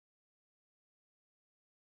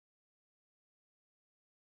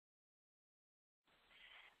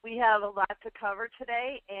We have a lot to cover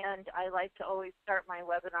today, and I like to always start my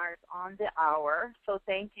webinars on the hour. So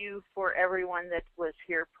thank you for everyone that was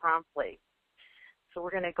here promptly. So we're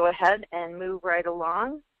going to go ahead and move right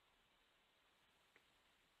along.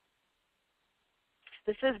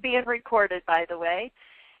 This is being recorded, by the way.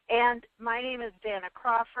 And my name is Danna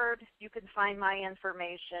Crawford. You can find my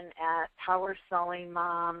information at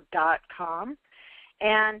powersellingmom.com.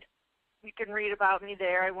 And you can read about me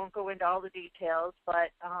there. I won't go into all the details,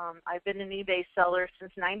 but I've been an eBay seller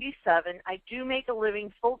since '97. I do make a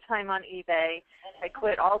living full-time on eBay. I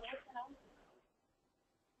quit all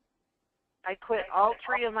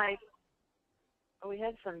three of my, oh, we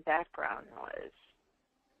had some background noise.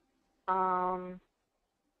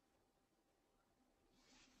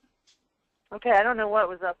 Okay, I don't know what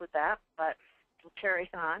was up with that, but we'll carry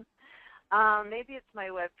on. Maybe it's my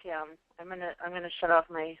webcam. I'm gonna shut off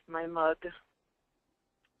my mug.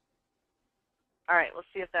 All right, we'll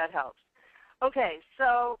see if that helps. Okay,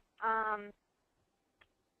 so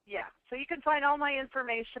yeah, so you can find all my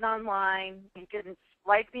information online. You can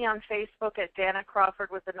like me on Facebook at Danna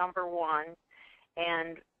Crawford with the number 1,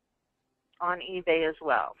 and on eBay as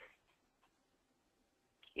well.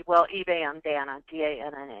 Well, eBay, I'm Danna,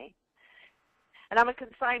 D-A-N-N-A. And I'm a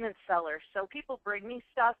consignment seller, so people bring me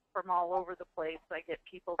stuff from all over the place. I get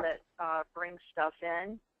people that bring stuff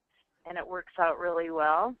in, and it works out really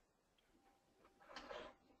well.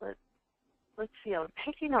 But let's see, I'm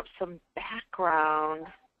picking up some background.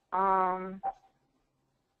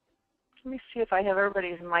 Let me see if I have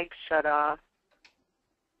everybody's mic shut off.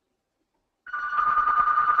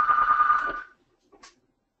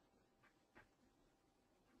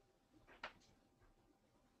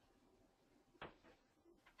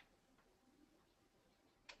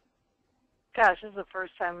 Gosh, this is the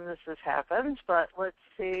first time this has happened, but let's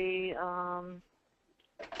see.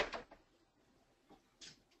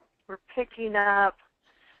 We're picking up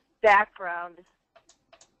background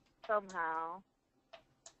somehow.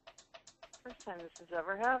 First time this has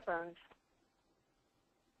ever happened.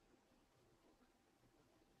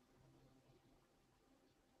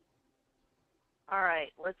 All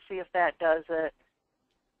right, let's see if that does it.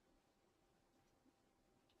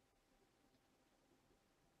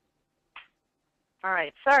 All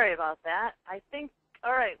right, sorry about that. I think,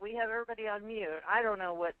 all right, we have everybody on mute. I don't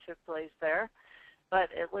know what took place there,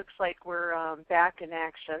 but it looks like we're back in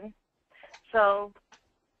action. So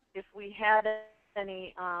if we had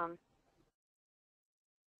any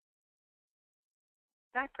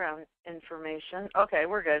background information, okay,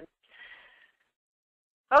 we're good.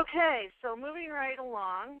 Okay, so moving right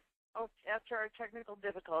along, after our technical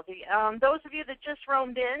difficulty, those of you that just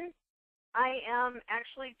roamed in, I am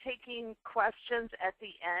actually taking questions at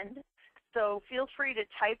the end, so feel free to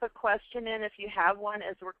type a question in if you have one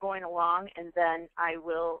as we're going along, and then I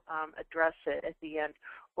will address it at the end.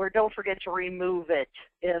 Or don't forget to remove it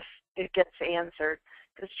if it gets answered,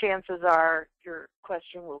 because chances are your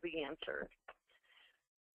question will be answered.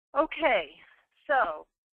 Okay, so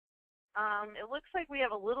it looks like we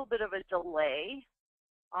have a little bit of a delay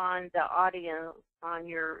on the audio, on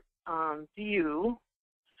your view.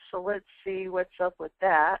 So let's see what's up with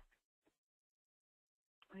that.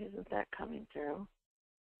 Why isn't that coming through?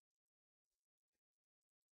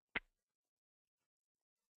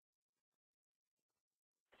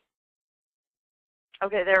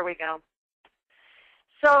 Okay, there we go.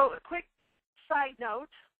 So a quick side note,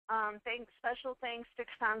 special thanks to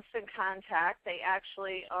Constant Contact. They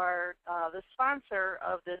actually are the sponsor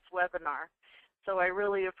of this webinar. So I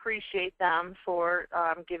really appreciate them for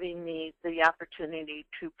giving me the opportunity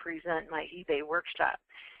to present my eBay workshop.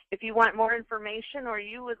 If you want more information or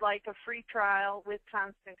you would like a free trial with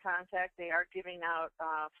Constant Contact, they are giving out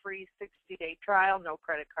a free 60-day trial, no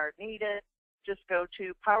credit card needed. Just go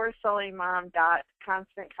to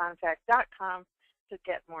powersellingmom.constantcontact.com to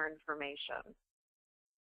get more information.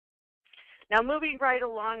 Now moving right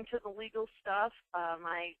along to the legal stuff,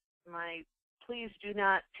 please do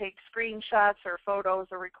not take screenshots or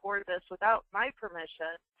photos or record this without my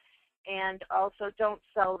permission, and also don't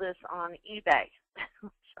sell this on eBay.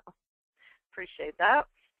 So, appreciate that.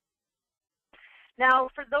 Now,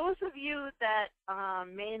 for those of you that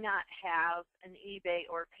may not have an eBay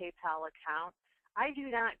or PayPal account, I do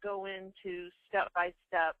not go into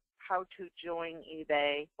step-by-step how to join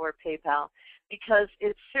eBay or PayPal because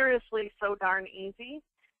it's seriously so darn easy.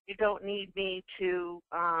 You don't need me to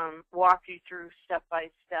walk you through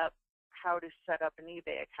step-by-step how to set up an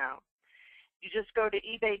eBay account. You just go to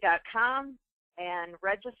ebay.com and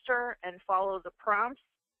register and follow the prompts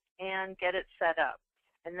and get it set up.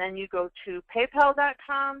 And then you go to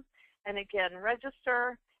paypal.com and again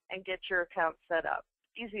register and get your account set up.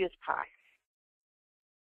 Easy as pie.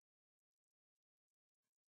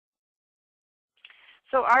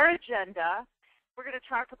 So our agenda, we're going to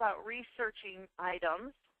talk about researching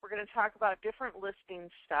items. We're going to talk about different listing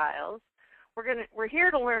styles. We're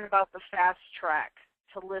here to learn about the fast track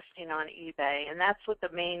to listing on eBay, and that's what the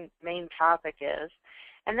main topic is.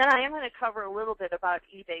 And then I am going to cover a little bit about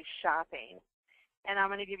eBay shopping, and I'm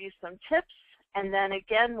going to give you some tips. And then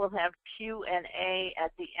again, we'll have Q&A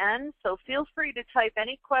at the end. So feel free to type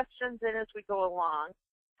any questions in as we go along.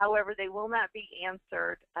 However, they will not be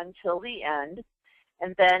answered until the end.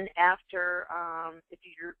 And then after, if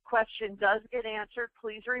your question does get answered,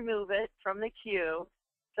 please remove it from the queue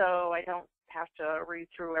so I don't have to read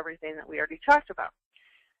through everything that we already talked about.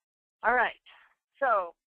 All right,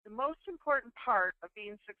 so the most important part of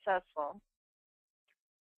being successful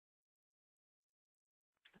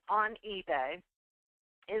on eBay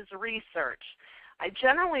is research. I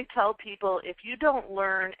generally tell people, if you don't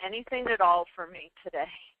learn anything at all from me today,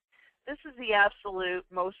 this is the absolute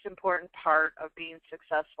most important part of being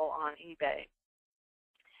successful on eBay.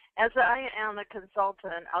 As I am a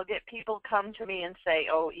consultant, I'll get people come to me and say,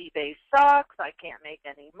 oh, eBay sucks, I can't make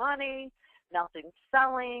any money, nothing's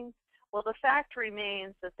selling. Well, the fact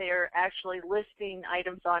remains that they're actually listing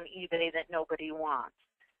items on eBay that nobody wants.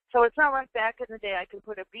 So it's not like back in the day I could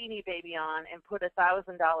put a Beanie Baby on and put a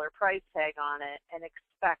 $1,000 price tag on it and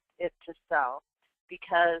expect it to sell,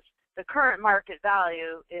 because the current market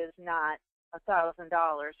value is not $1,000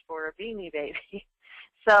 for a Beanie Baby.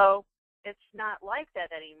 So it's not like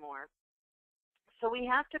that anymore. So we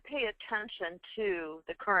have to pay attention to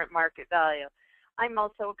the current market value. I'm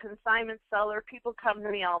also a consignment seller. People come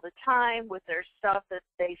to me all the time with their stuff that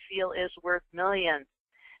they feel is worth millions.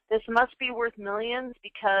 This must be worth millions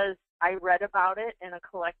because I read about it in a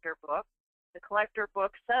collector book. The collector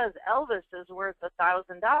book says Elvis is worth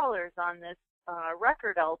 $1,000 on this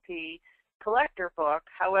record LP collector book.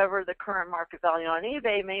 However, the current market value on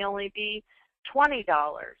eBay may only be $20.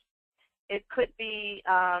 It could be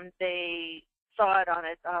they saw it on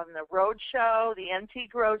the road show, the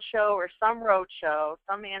antique road show, or some road show,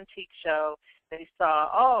 some antique show. They saw,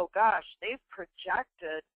 oh gosh, they've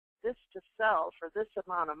projected this to sell for this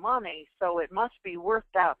amount of money, so it must be worth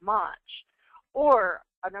that much. Or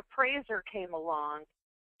an appraiser came along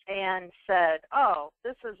and said, oh,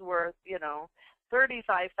 this is worth,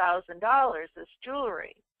 $35,000, this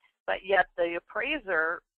jewelry. But yet the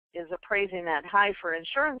appraiser is appraising that high for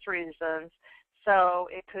insurance reasons, so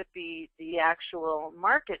it could be the actual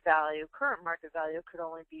market value, current market value, could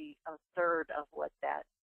only be a third of what that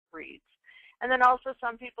reads. And then also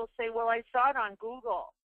some people say, well, I saw it on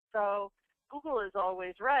Google, so Google is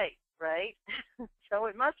always right? So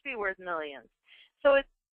it must be worth millions. So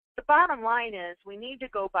the bottom line is we need to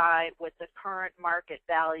go by what the current market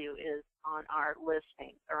value is on our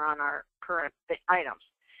listing or on our current items.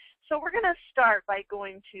 So we're going to start by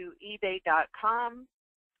going to ebay.com,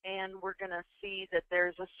 and we're going to see that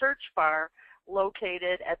there's a search bar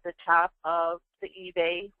located at the top of the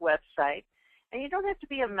eBay website. And you don't have to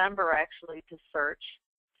be a member actually to search.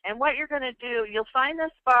 And what you're going to do, you'll find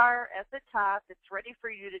this bar at the top. It's ready for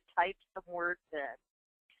you to type some words in.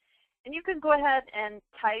 And you can go ahead and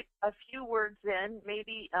type a few words in,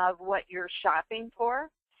 maybe of what you're shopping for.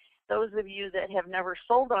 Those of you that have never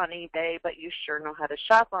sold on eBay, but you sure know how to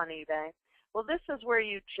shop on eBay, well, this is where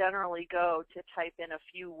you generally go to type in a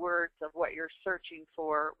few words of what you're searching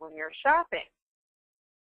for when you're shopping.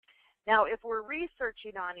 Now, if we're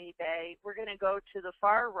researching on eBay, we're going to go to the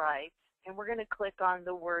far right, and we're going to click on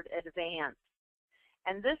the word advanced.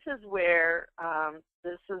 And this is where,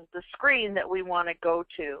 this is the screen that we want to go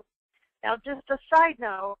to. Now, just a side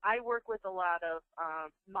note, I work with a lot of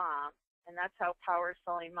moms, and that's how Power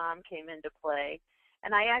Selling Mom came into play.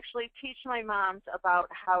 And I actually teach my moms about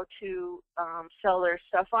how to sell their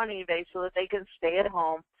stuff on eBay so that they can stay at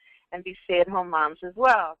home and be stay-at-home moms as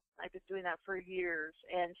well. I've been doing that for years.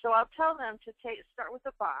 And so I'll tell them to start with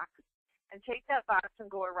a box and take that box and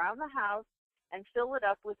go around the house and fill it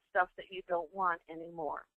up with stuff that you don't want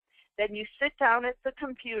anymore. Then you sit down at the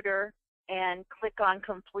computer and click on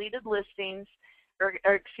completed listings, or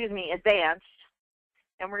excuse me, advanced.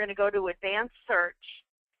 And we're going to go to advanced search.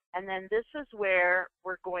 And then this is where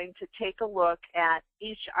we're going to take a look at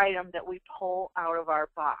each item that we pull out of our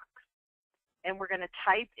box. And we're going to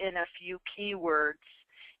type in a few keywords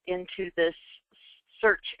into this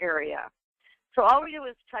search area. So all we do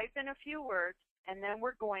is type in a few words, and then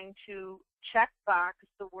we're going to check box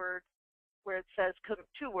the word where it says,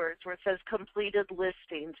 two words, where it says completed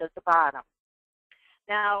listings at the bottom.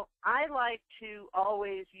 Now, I like to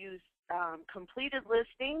always use completed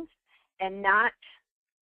listings and not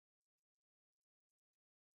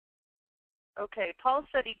Okay, Paul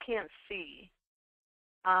said he can't see.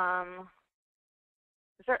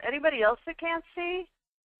 Is there anybody else that can't see?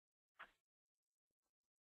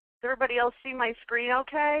 Does everybody else see my screen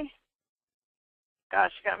okay?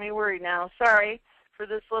 Gosh, you got me worried now. Sorry for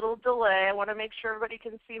this little delay. I want to make sure everybody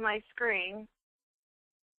can see my screen.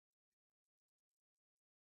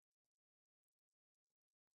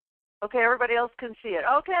 Okay, everybody else can see it.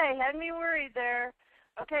 Okay, had me worried there.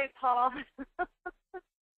 Okay, Paul.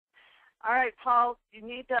 All right, Paul, you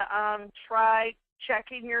need to try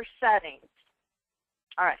checking your settings.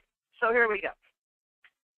 All right, so here we go.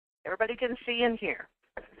 Everybody can see in here.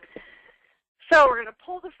 So we're going to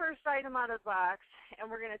pull the first item out of the box, and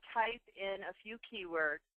we're going to type in a few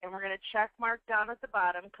keywords, and we're going to check mark down at the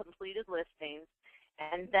bottom, completed listings,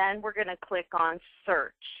 and then we're going to click on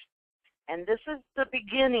search. And this is the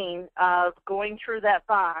beginning of going through that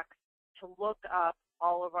box to look up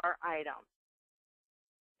all of our items.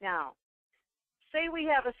 Now, say we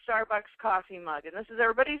have a Starbucks coffee mug, and this is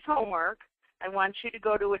everybody's homework. I want you to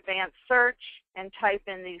go to advanced search and type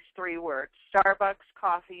in these 3 words, Starbucks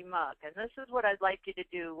coffee mug. And this is what I'd like you to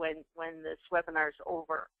do when this webinar is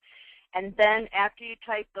over. And then after you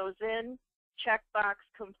type those in, check box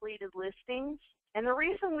completed listings. And the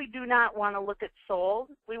reason we do not want to look at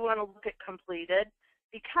sold, we want to look at completed,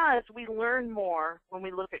 because we learn more when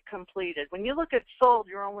we look at completed. When you look at sold,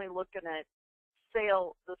 you're only looking at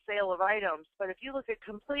the sale of items. But if you look at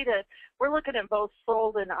completed, we're looking at both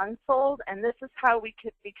sold and unsold, and this is how we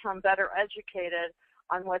could become better educated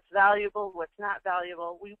on what's valuable, what's not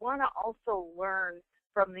valuable. We want to also learn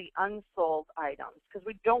from the unsold items because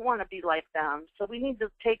we don't want to be like them. So we need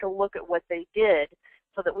to take a look at what they did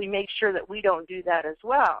so that we make sure that we don't do that as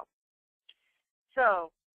well.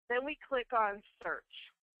 So then we click on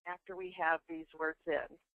search after we have these words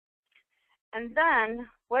in. And then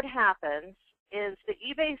what happens is the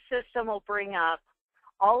eBay system will bring up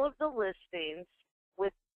all of the listings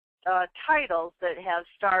with titles that have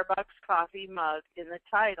Starbucks coffee mug in the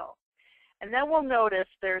title. And then we'll notice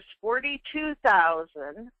there's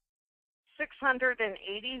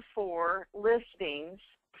 42,684 listings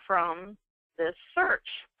from this search.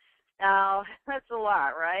 Now, that's a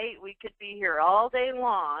lot, right? We could be here all day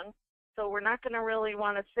long, so we're not going to really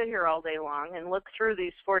want to sit here all day long and look through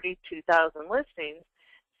these 42,000 listings.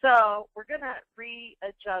 So we're going to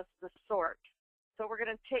readjust the sort. So we're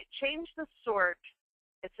going to change the sort.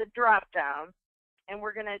 It's a drop down, and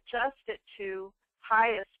we're going to adjust it to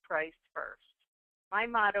highest price first. My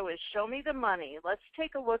motto is show me the money. Let's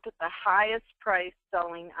take a look at the highest price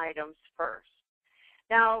selling items first.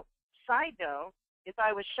 Now, side note, if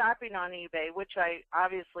I was shopping on eBay, which I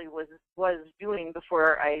obviously was doing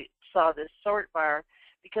before I saw this sort bar,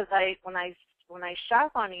 because when I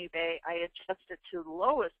shop on eBay, I adjust it to the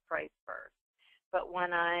lowest price first. But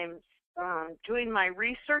when I'm doing my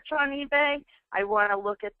research on eBay, I want to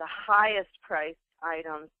look at the highest price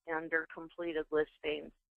items under completed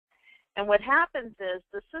listings. And what happens is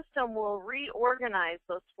the system will reorganize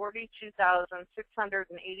those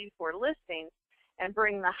 42,684 listings and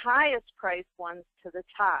bring the highest priced ones to the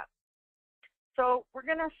top. So we're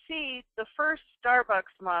going to see the first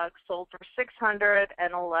Starbucks mug sold for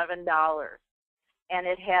 $611. And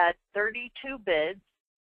it had 32 bids.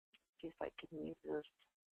 See if I can use this.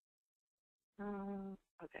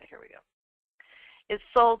 Okay, here we go. It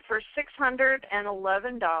sold for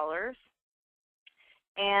 $611,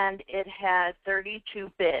 and it had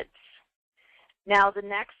 32 bids. Now the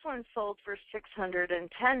next one sold for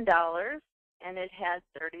 $610, and it had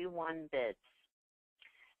 31 bids.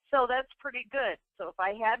 So that's pretty good. So if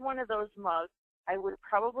I had one of those mugs, I would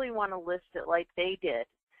probably want to list it like they did.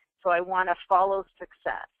 So I want to follow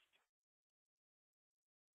success.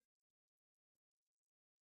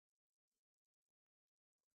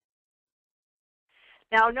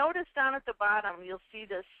 Now notice down at the bottom, you'll see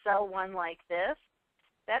this sell one like this.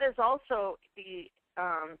 That is also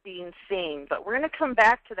being seen, but we're going to come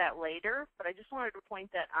back to that later, but I just wanted to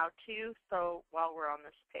point that out to you so while we're on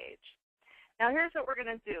this page. Now here's what we're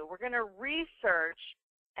going to do. We're going to research,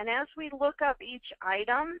 and as we look up each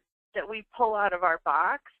item that we pull out of our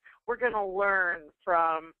box, we're going to learn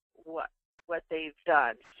from what they've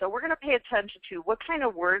done. So we're going to pay attention to what kind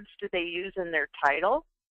of words do they use in their title,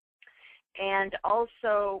 and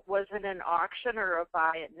also was it an auction or a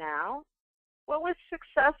buy it now? What was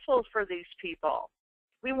successful for these people?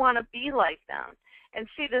 We want to be like them. And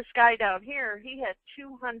see this guy down here, he had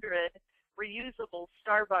 200 reusable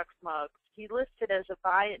Starbucks mugs. He listed as a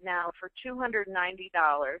buy it now for $290,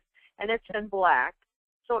 and it's in black,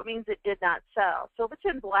 so it means it did not sell. So if it's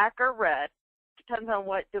in black or red, depends on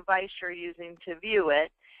what device you're using to view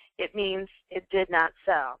it, it means it did not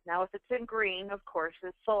sell. Now, if it's in green, of course,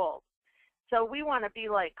 it's sold. So we want to be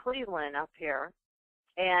like Cleveland up here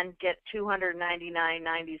and get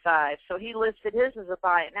 $299.95. So he listed his as a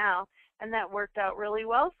buy it now, and that worked out really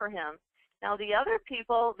well for him. Now, the other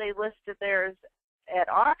people, they listed theirs at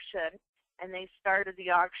auction, and they started the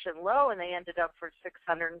auction low, and they ended up for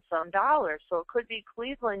 $600 and some. So it could be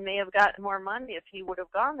Cleveland may have gotten more money if he would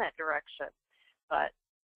have gone that direction. But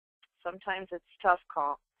sometimes it's a tough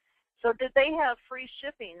call. So did they have free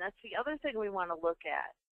shipping? That's the other thing we want to look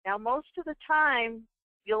at. Now, most of the time,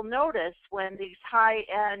 you'll notice when these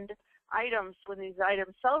high-end items, when these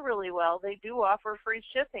items sell really well, they do offer free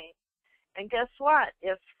shipping. And guess what?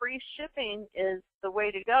 If free shipping is the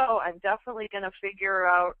way to go, I'm definitely going to figure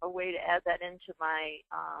out a way to add that into my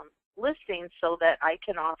listing so that I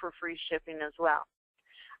can offer free shipping as well.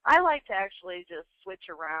 I like to actually just switch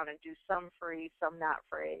around and do some free, some not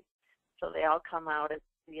free, so they all come out at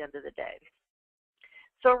the end of the day.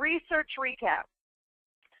 So research recap.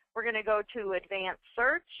 We're going to go to advanced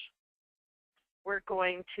search. We're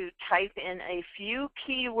going to type in a few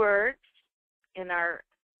keywords in our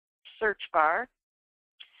search bar.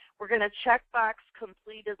 We're going to checkbox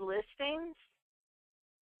completed listings.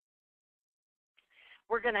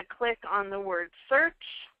 We're going to click on the word search.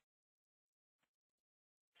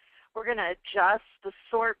 We're going to adjust the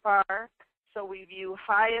sort bar so we view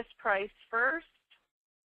highest price first.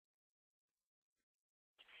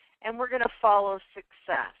 And we're going to follow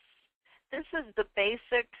success. This is the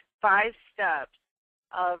basic 5 steps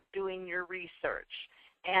of doing your research.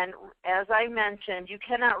 And as I mentioned, you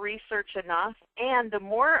cannot research enough. And the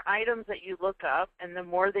more items that you look up and the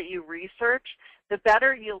more that you research, the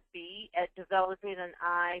better you'll be at developing an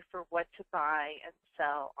eye for what to buy and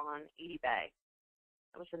sell on eBay.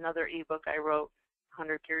 That was another ebook I wrote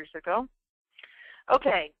 100 years ago.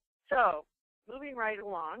 Okay, so moving right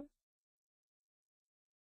along.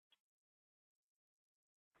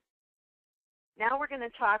 Now we're going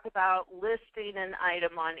to talk about listing an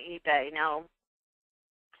item on eBay. Now,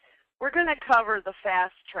 we're going to cover the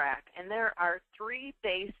fast track, and there are 3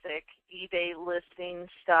 basic eBay listing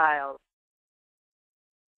styles.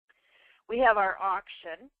 We have our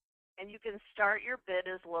auction, and you can start your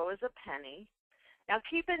bid as low as a penny. Now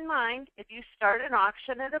keep in mind, if you start an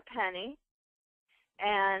auction at a penny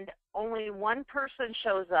and only one person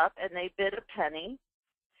shows up and they bid a penny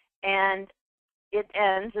and it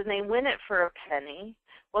ends and they win it for a penny,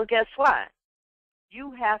 well, guess what?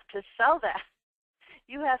 You have to sell that.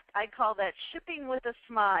 I call that shipping with a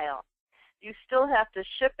smile. You still have to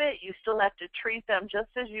ship it. You still have to treat them just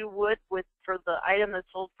as you would for the item that's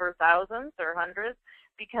sold for thousands or hundreds,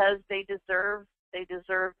 because they deserve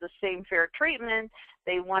the same fair treatment.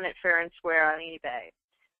 They want it fair and square on eBay.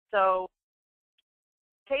 So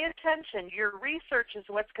pay attention. Your research is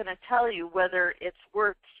what's going to tell you whether it's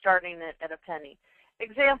worth starting it at a penny.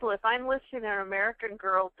 Example, if I'm listing an American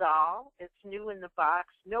Girl doll, it's new in the box,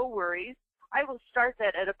 no worries. I will start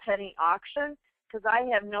that at a penny auction because I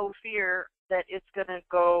have no fear that it's going to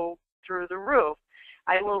go through the roof.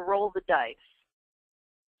 I will roll the dice.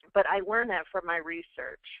 But I learned that from my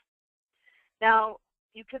research. Now,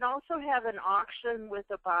 you can also have an auction with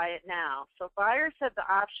a buy it now. So buyers have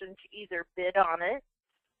the option to either bid on it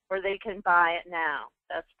or they can buy it now.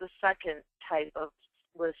 That's the second type of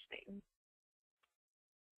listing.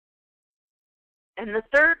 And the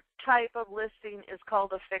third type of listing is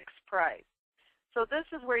called a fixed price. So this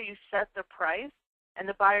is where you set the price, and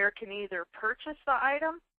the buyer can either purchase the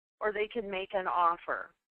item or they can make an offer.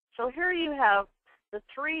 So here you have the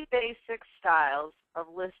 3 basic styles of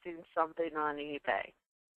listing something on eBay.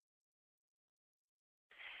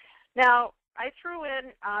 Now, I threw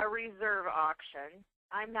in a reserve auction.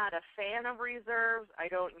 I'm not a fan of reserves. I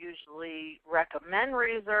don't usually recommend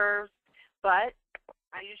reserves, but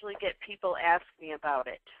I usually get people ask me about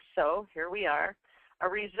it. So here we are. A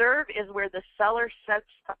reserve is where the seller sets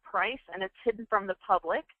a price and it's hidden from the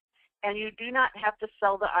public, and you do not have to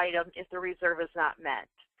sell the item if the reserve is not met.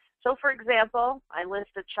 So for example, I list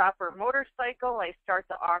a chopper motorcycle. I start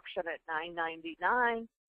the auction at $9.99,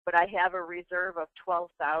 but I have a reserve of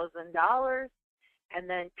 $12,000, and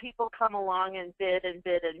then people come along and bid and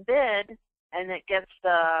bid and bid, and it gets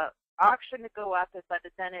the auction to go up, but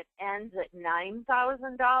then it ends at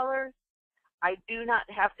 $9,000. I do not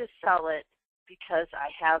have to sell it because I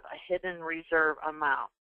have a hidden reserve amount.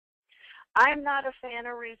 I'm not a fan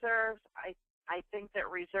of reserves. I think that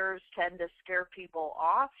reserves tend to scare people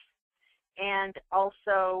off, and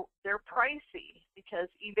also they're pricey because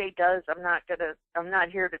eBay does, I'm not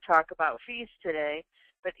here to talk about fees today,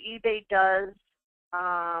 but eBay does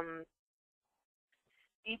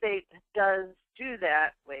eBay does do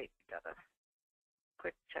that. Wait, got a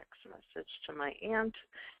quick text message to my aunt.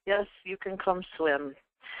 Yes, you can come swim.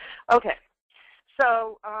 Okay,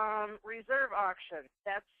 so reserve auction.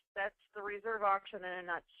 That's the reserve auction in a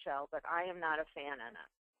nutshell, but I am not a fan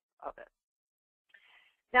of it.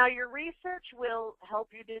 Now, your research will help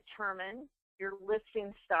you determine your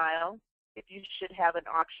listing style, if you should have an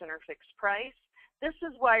auction or fixed price. This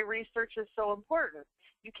is why research is so important.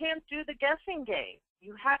 You can't do the guessing game.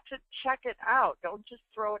 You have to check it out. Don't just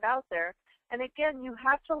throw it out there. And again, you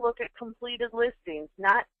have to look at completed listings,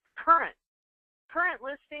 not current. Current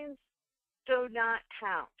listings do not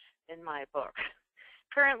count in my book.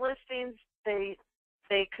 Current listings, they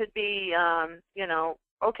could be, you know,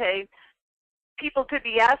 okay, people could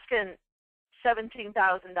be asking $17,000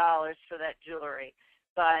 for that jewelry,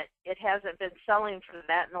 but it hasn't been selling for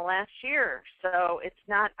that in the last year. So it's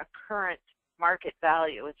not a current market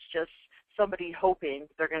value. It's just somebody hoping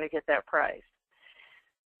they're going to get that price.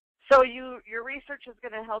 So your research is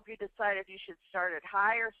going to help you decide if you should start it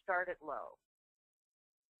high or start it low.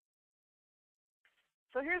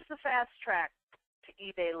 So here's the fast track to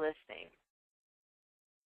eBay listing.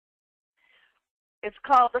 It's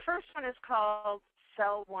called, the first one is called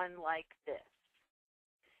Sell One Like This.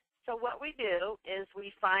 So what we do is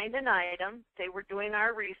we find an item, say we're doing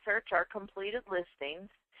our research, our completed listings,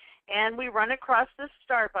 and we run across this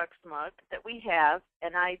Starbucks mug that we have,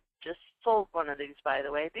 and I just sold one of these, by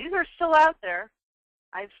the way. These are still out there.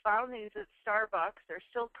 I've found these at Starbucks. They're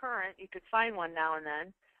still current. You could find one now and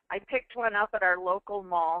then. I picked one up at our local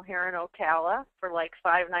mall here in Ocala for like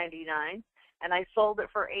 $5.99, and I sold it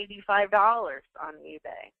for $85 on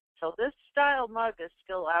eBay. So this style mug is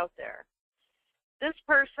still out there. This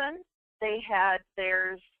person, they had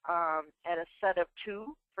theirs at a set of 2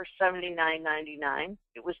 for $79.99.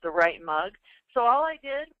 It was the right mug. So all I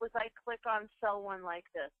did was I click on Sell One Like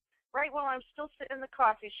This. Right while I'm still sitting in the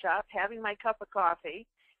coffee shop having my cup of coffee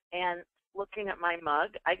and looking at my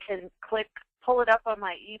mug, I can pull it up on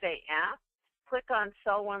my eBay app, click on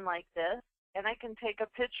Sell One Like This, and I can take a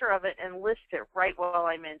picture of it and list it right while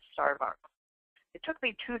I'm in Starbucks. It took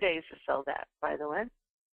me 2 days to sell that, by the way.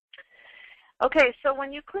 Okay, so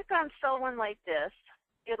when you click on Sell One Like This,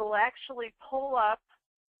 it'll actually pull up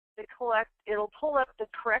the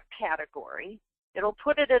correct category. It'll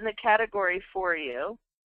put it in the category for you,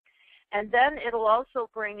 and then it'll also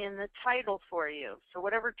bring in the title for you. So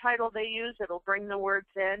whatever title they use, it'll bring the words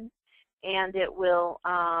in, and it will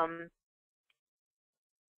have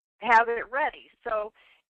it ready. So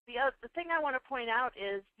the thing I want to point out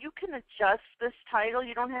is you can adjust this title.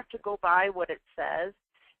 You don't have to go by what it says.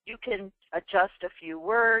 You can adjust a few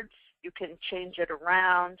words. You can change it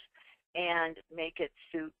around and make it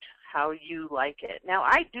suit how you like it. Now,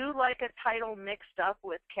 I do like a title mixed up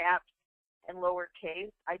with caps and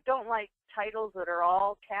lowercase. I don't like titles that are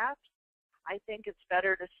all caps. I think it's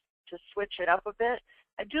better to switch it up a bit.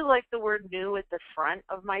 I do like the word new at the front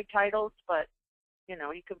of my titles, but you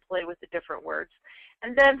know, you can play with the different words.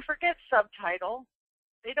 And then forget subtitle.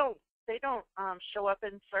 They don't show up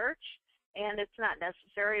in search, and it's not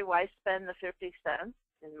necessary. Why spend the 50 cents,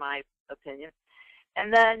 in my opinion?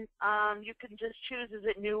 And then you can just choose, is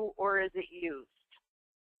it new or is it used?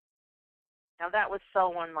 Now that would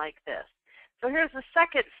Sell One Like This. So here's the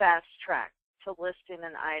second fast track to listing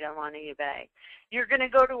an item on eBay. You're going to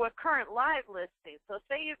go to a current live listing. So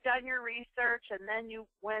say you've done your research and then you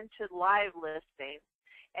went to live listing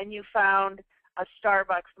and you found a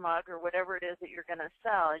Starbucks mug or whatever it is that you're going to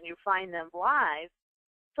sell, and you find them live.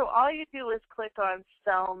 So all you do is click on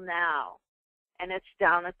Sell Now, and it's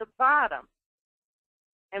down at the bottom.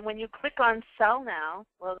 And when you click on Sell Now,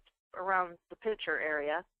 well, it's around the picture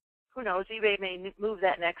area. Who knows, eBay may move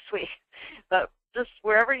that next week. But just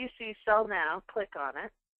wherever you see Sell Now, click on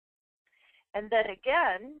it. And then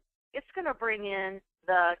again, it's going to bring in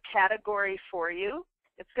the category for you.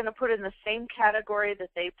 It's going to put in the same category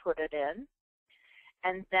that they put it in.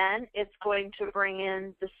 And then it's going to bring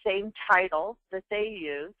in the same title that they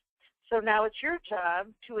use. So now it's your job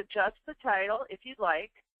to adjust the title if you'd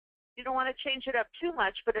like. You don't want to change it up too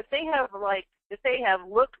much, but if they have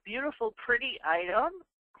look beautiful, pretty item,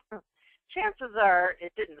 chances are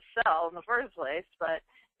it didn't sell in the first place, but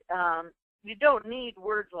you don't need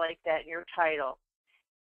words like that in your title.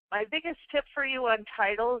 My biggest tip for you on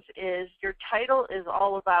titles is your title is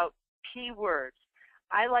all about keywords.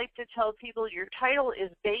 I like to tell people your title is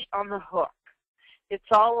bait on the hook. It's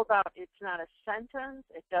all about, it's not a sentence.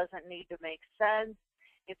 It doesn't need to make sense.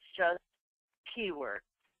 It's just keywords.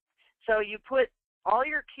 So you put all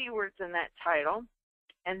your keywords in that title,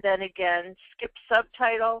 and then again, skip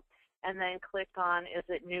subtitle, and then click on, is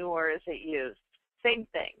it new or is it used? Same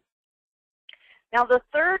thing. Now the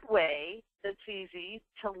third way that's easy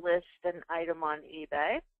to list an item on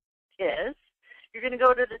eBay is you're going to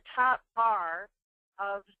go to the top bar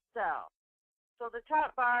of sell. So the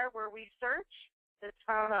top bar where we search, that's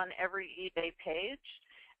found on every eBay page.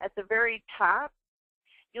 At the very top,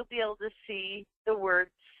 you'll be able to see the word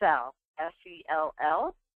sell,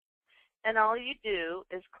 S-E-L-L. And all you do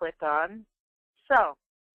is click on sell.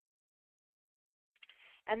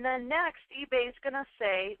 And then next, eBay is going to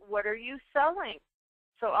say, what are you selling?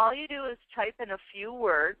 So all you do is type in a few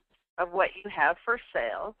words of what you have for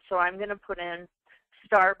sale. So I'm going to put in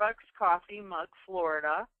Starbucks coffee mug,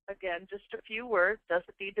 Florida. Again, just a few words,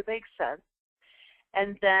 doesn't need to make sense.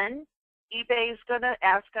 And then eBay is going to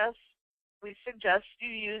ask us, we suggest you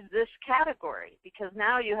use this category, because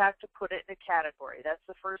now you have to put it in a category. That's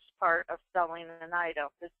the first part of selling an item,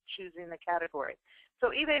 is choosing the category. So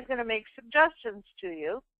eBay is going to make suggestions to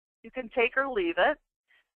you. You can take or leave it.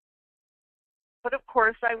 But of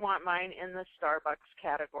course, I want mine in the Starbucks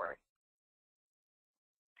category.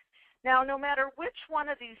 Now, no matter which one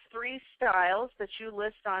of these three styles that you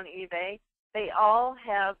list on eBay, they all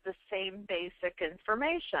have the same basic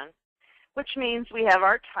information, which means we have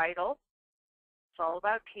our title. It's all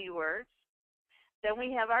about keywords. Then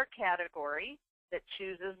we have our category that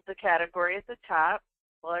chooses the category at the top.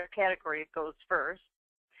 Well, our category goes first.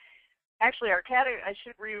 Actually, our category, I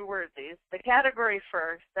should reword these. The category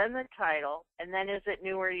first, then the title, and then is it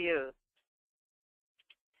new or used?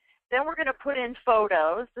 Then we're going to put in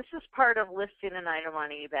photos. This is part of listing an item on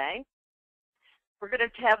eBay. We're going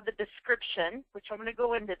to have the description, which I'm going to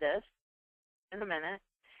go into this in a minute.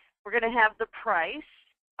 We're going to have the price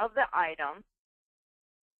of the item.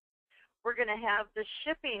 We're going to have the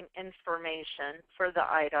shipping information for the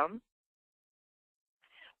item.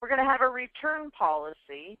 We're going to have a return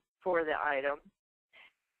policy for the item.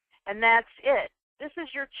 And that's it. This is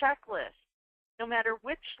your checklist. No matter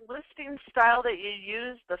which listing style that you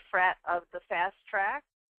use, the fast track,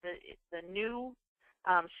 the new,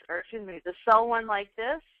 the sell one like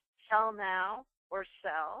this, sell now, or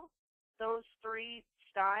sell, those three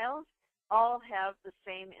styles all have the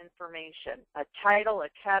same information: a title, a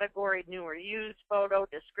category, new or used, photo,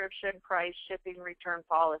 description, price, shipping, return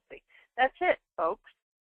policy. That's it, folks.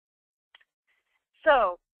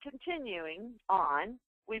 So continuing on,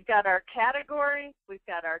 we've got our category, we've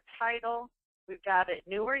got our title, we've got it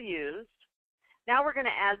new or used. Now we're going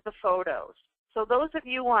to add the photos. So those of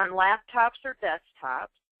you on laptops or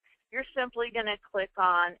desktops, you're simply going to click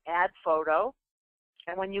on Add Photo.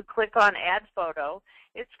 And when you click on Add Photo,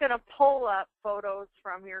 it's going to pull up photos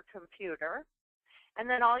from your computer. And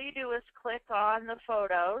then all you do is click on the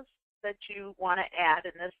photos that you want to add.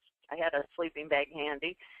 And this, I had a sleeping bag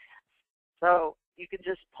handy. So you can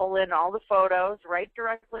just pull in all the photos right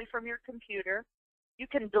directly from your computer. You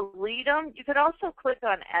can delete them. You can also click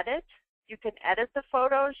on Edit. You can edit the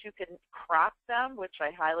photos. You can crop them, which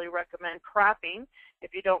I highly recommend cropping.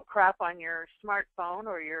 If you don't crop on your smartphone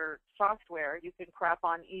or your software, you can crop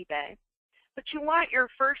on eBay. But you want your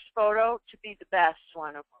first photo to be the best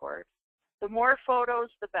one, of course. The more photos,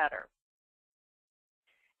 the better.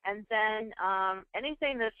 And then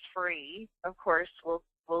anything that's free, of course,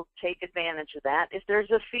 we'll take advantage of that. If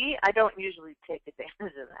there's a fee, I don't usually take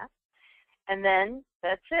advantage of that. And then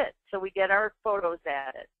that's it. So we get our photos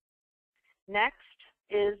added. Next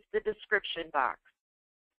is the description box.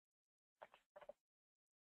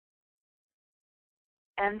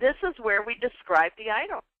 And this is where we describe the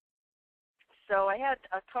item. So I had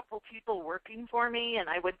a couple people working for me, and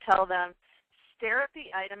I would tell them, stare at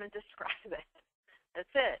the item and describe it. That's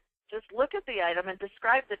it. Just look at the item and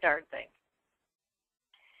describe the darn thing.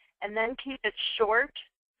 And then keep it short,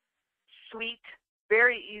 sweet,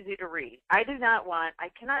 very easy to read. I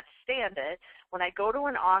cannot stand it when I go to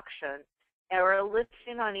an auction or a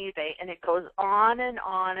listing on eBay and it goes on and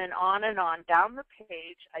on and on and on down the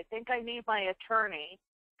page. I think I need my attorney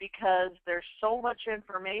because there's so much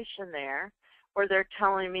information there, or they're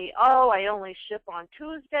telling me, oh, I only ship on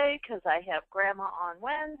Tuesday because I have grandma on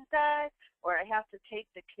Wednesday, or I have to take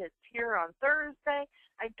the kids here on Thursday.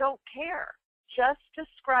 I don't care. Just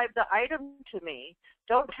describe the item to me.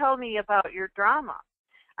 Don't tell me about your drama.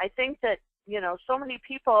 I think that, so many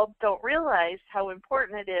people don't realize how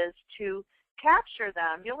important it is to capture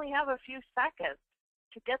them. You only have a few seconds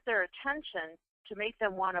to get their attention to make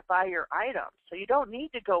them want to buy your item. So you don't need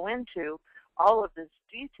to go into all of this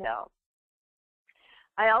detail.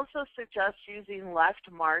 I also suggest using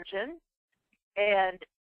left margin, and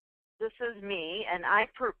this is me, and I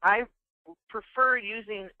prefer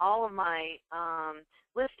using all of my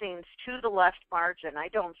listings to the left margin. I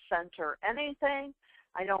don't center anything.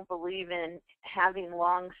 I don't believe in having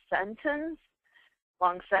long sentences.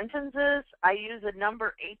 I use a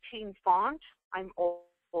number 18 font. I'm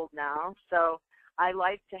old now, so I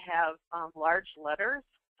like to have large letters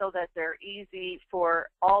so that they're easy for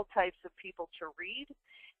all types of people to read.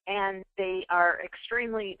 And they are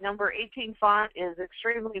number 18 font is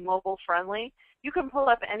extremely mobile friendly. You can pull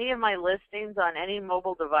up any of my listings on any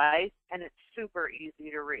mobile device, and it's super easy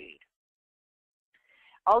to read.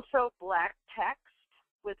 Also, black text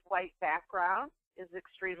with white background is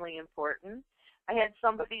extremely important. I had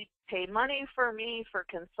somebody pay money for me for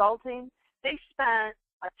consulting. They spent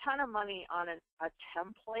a ton of money on a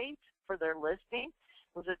template for their listing.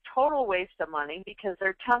 It was a total waste of money because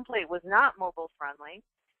their template was not mobile friendly.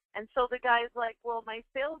 And so the guy's like, well, my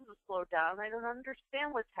sales have slowed down. I don't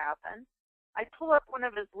understand what's happened. I pull up one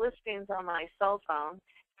of his listings on my cell phone,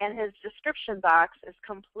 and his description box is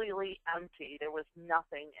completely empty. There was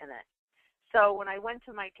nothing in it. So when I went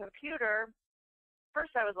to my computer,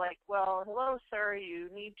 first I was like, well, hello, sir, you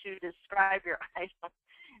need to describe your item.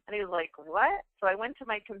 And he was like, what? So I went to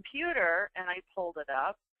my computer, and I pulled it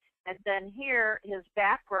up. And then here, his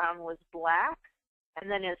background was black,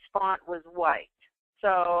 and then his font was white.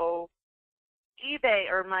 So eBay,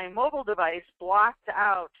 or my mobile device, blocked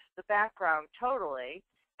out the background totally,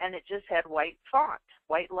 and it just had white font,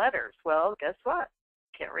 white letters. Well, guess what?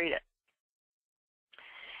 Can't read it.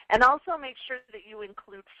 And also make sure that you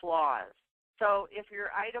include flaws. So if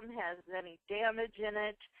your item has any damage in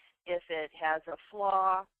it, if it has a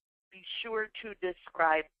flaw, be sure to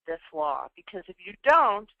describe the flaw, because if you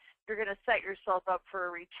don't, you're going to set yourself up for a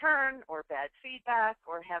return or bad feedback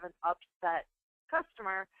or have an upset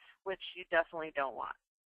customer, which you definitely don't want.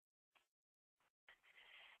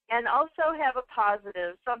 And also have a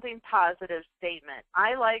something positive statement.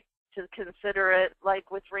 I like to consider it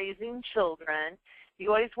like with raising children. You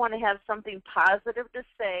always want to have something positive to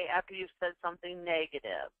say after you've said something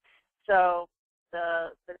negative. So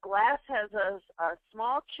the glass has a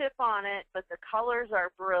small chip on it, but the colors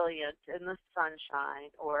are brilliant in the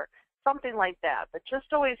sunshine, or something like that. But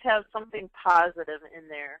just always have something positive in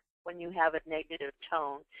there when you have a negative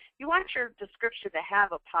tone. You want your description to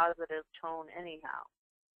have a positive tone anyhow.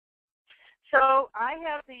 So I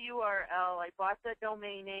have the URL. I bought the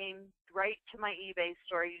domain name right to my eBay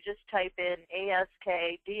store. You just type in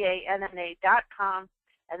askdanna.com,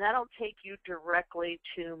 and that'll take you directly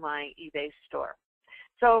to my eBay store.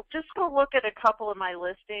 So just go look at a couple of my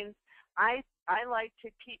listings. I like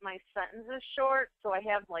to keep my sentences short, so I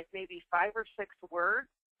have like maybe 5 or 6 words,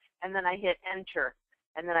 and then I hit enter.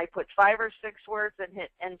 And then I put 5 or 6 words and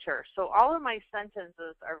hit enter. So all of my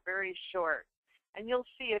sentences are very short. And you'll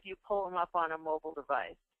see if you pull them up on a mobile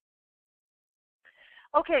device.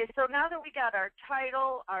 Okay, so now that we got our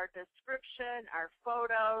title, our description, our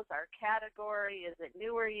photos, our category, is it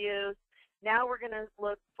new or used? Now we're going to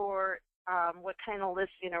look for what kind of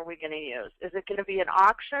listing are we going to use. Is it going to be an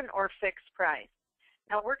auction or fixed price?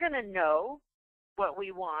 Now we're going to know what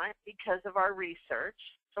we want because of our research.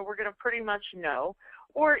 So we're going to pretty much know.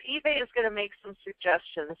 Or eBay is going to make some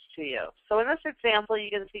suggestions to you. So in this example, you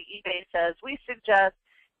can see eBay says, we suggest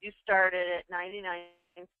you start it at 99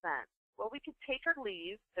 cents. Well, we could take or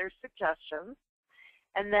leave their suggestions.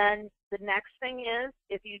 And then the next thing is,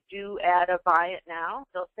 if you do add a buy it now,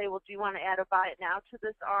 they'll say, well, do you want to add a buy it now to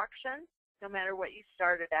this auction, no matter what you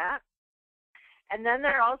started at? And then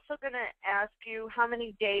they're also going to ask you, how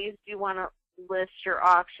many days do you want to list your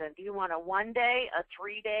auction? Do you want a 1-day, a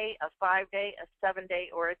 3-day, a 5-day, a 7-day,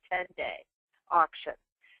 or a 10-day auction?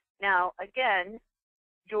 Now, again,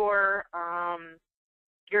 your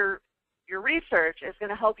research is going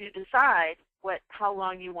to help you decide how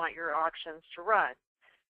long you want your auctions to run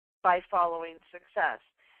by following success.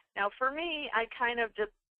 Now, for me, I kind of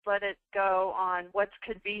just let it go on what's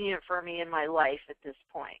convenient for me in my life at this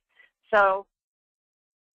point. So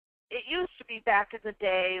it used to be back in the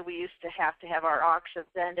day, we used to have our auctions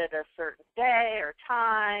end at a certain day or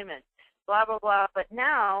time and blah, blah, blah. But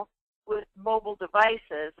now with mobile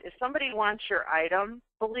devices, if somebody wants your item,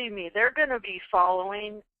 believe me, they're going to be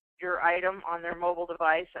following your item on their mobile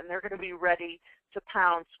device, and they're going to be ready to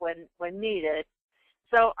pounce when needed.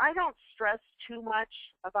 So I don't stress too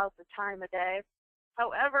much about the time of day.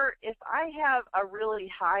 However, if I have a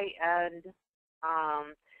really high-end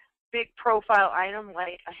big profile item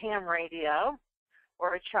like a ham radio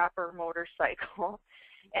or a chopper motorcycle,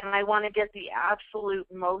 and I want to get the absolute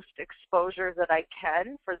most exposure that I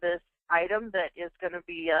can for this item that is going to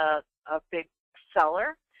be a big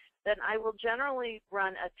seller, then I will generally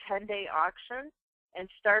run a 10-day auction and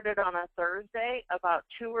start it on a Thursday about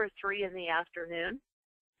 2 or 3 in the afternoon,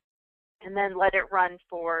 and then let it run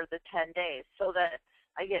for the 10 days so that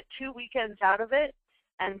I get 2 weekends out of it,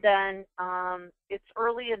 and then it's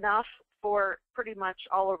early enough for pretty much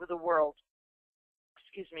all over the world.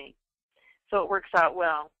 Excuse me. So it works out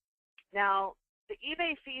well. Now, the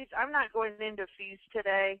eBay fees, I'm not going into fees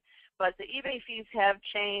today, but the eBay fees have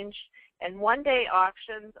changed, and one-day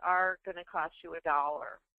auctions are going to cost you $1.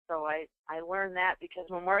 So I learned that because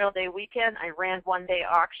Memorial Day weekend, I ran one-day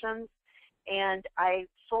auctions, and I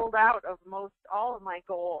sold out of most all of my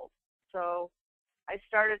gold. So I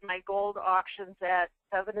started my gold auctions at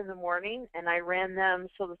 7 in the morning, and I ran them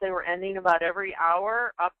so that they were ending about every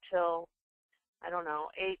hour up till, I don't know,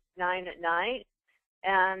 8, 9 at night.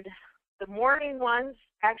 And the morning ones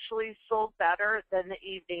actually sold better than the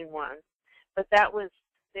evening ones. But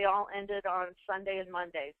they all ended on Sunday and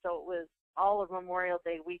Monday. So it was all of Memorial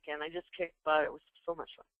Day weekend. I just kicked butt. It was so much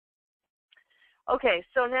fun. Okay,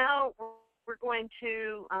 so now we're going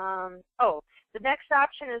to, the next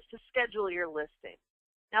option is to schedule your listing.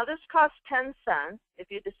 Now this costs 10 cents if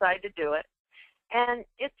you decide to do it. And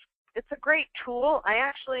it's a great tool.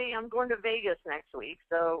 I'm going to Vegas next week,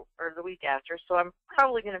 or the week after, so I'm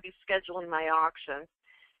probably going to be scheduling my auctions.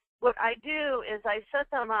 What I do is I set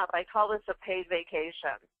them up. I call this a paid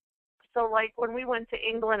vacation. So like when we went to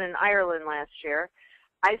England and Ireland last year,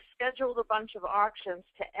 I scheduled a bunch of auctions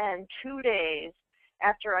to end 2 days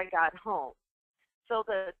after I got home. So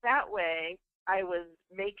that way I was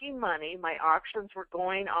making money. My auctions were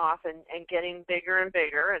going off and getting bigger and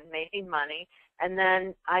bigger and making money. And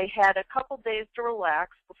then I had a couple days to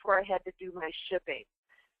relax before I had to do my shipping.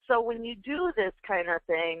 So when you do this kind of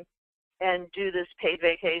thing and do this paid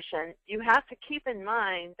vacation, you have to keep in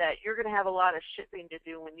mind that you're going to have a lot of shipping to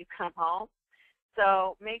do when you come home.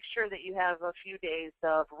 So make sure that you have a few days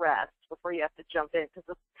of rest before you have to jump in.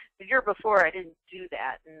 Because the year before I didn't do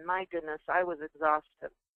that, and my goodness, I was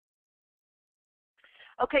exhausted.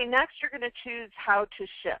 Okay, next you're going to choose how to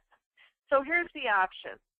ship. So here's the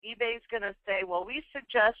option. eBay's going to say, well, we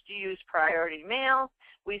suggest you use priority mail.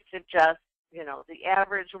 We suggest, the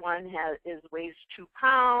average one weighs 2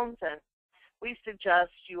 pounds, and we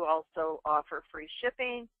suggest you also offer free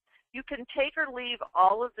shipping. You can take or leave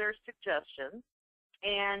all of their suggestions,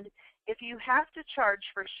 and if you have to charge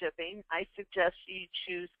for shipping, I suggest you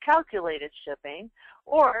choose calculated shipping,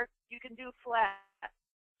 or you can do flat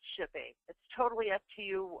shipping. It's totally up to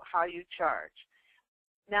you how you charge.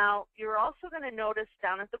 Now, you're also going to notice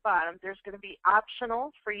down at the bottom, there's going to be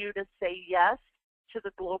optional for you to say yes to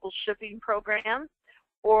the global shipping program,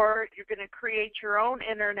 or you're going to create your own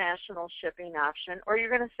international shipping option, or you're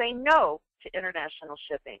going to say no to international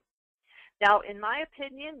shipping. Now, in my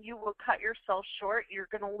opinion, you will cut yourself short. You're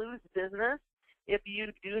going to lose business if you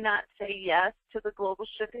do not say yes to the global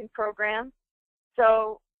shipping program.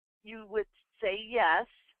 So you would say yes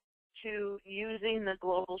to using the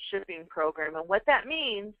global shipping program. And what that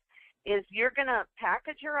means is you're going to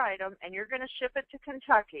package your item and you're going to ship it to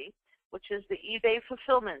Kentucky, which is the eBay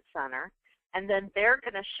Fulfillment Center, and then they're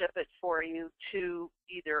going to ship it for you to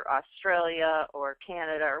either Australia or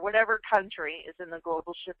Canada or whatever country is in the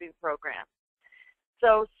global shipping program.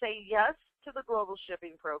 So say yes to the global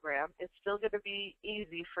shipping program. It's still going to be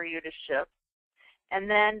easy for you to ship. And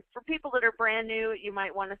then for people that are brand new, you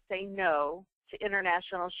might want to say no to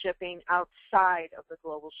international shipping outside of the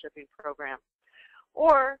global shipping program.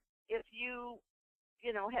 Or if you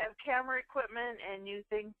have camera equipment and you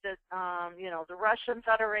think that, the Russian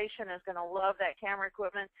Federation is going to love that camera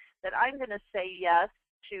equipment, that I'm going to say yes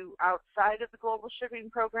to outside of the global shipping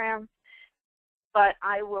program, but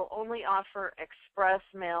I will only offer express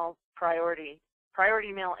mail priority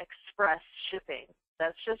mail express shipping.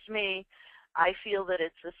 That's just me. I feel that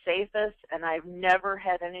it's the safest, and I've never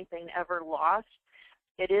had anything ever lost.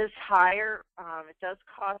 It is higher. It does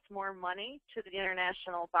cost more money to the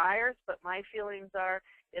international buyers, but my feelings are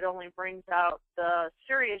it only brings out the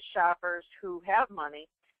serious shoppers who have money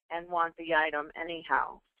and want the item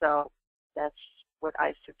anyhow. So that's what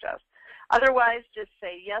I suggest. Otherwise, just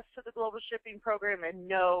say yes to the global shipping program and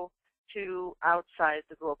no to outside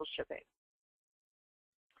the global shipping.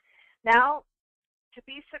 Now, to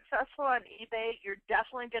be successful on eBay, you're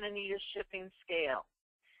definitely going to need a shipping scale.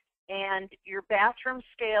 And your bathroom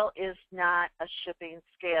scale is not a shipping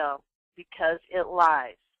scale because it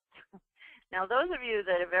lies. Now, those of you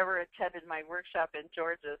that have ever attended my workshop in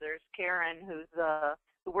Georgia, there's Karen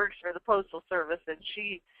who works for the Postal Service, and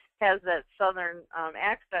she has that southern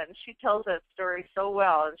accent, and she tells that story so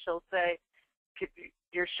well, and she'll say,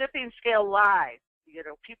 your shipping scale lies.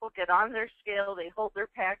 People get on their scale, they hold their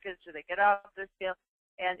package, and they get off their scale,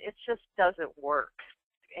 and it just doesn't work.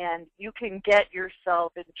 And you can get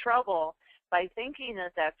yourself in trouble by thinking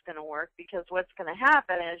that that's going to work, because what's going to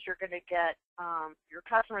happen is you're going to get, your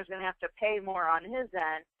customer's going to have to pay more on his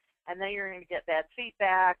end, and then you're going to get bad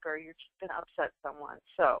feedback, or you're just going to upset someone.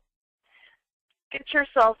 So get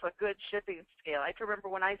yourself a good shipping scale. I can remember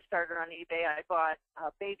when I started on eBay, I bought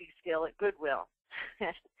a baby scale at Goodwill.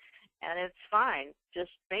 And it's fine. Just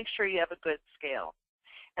make sure you have a good scale.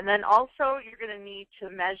 And then also you're going to need to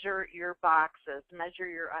measure your boxes, measure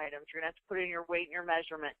your items. You're going to have to put in your weight and your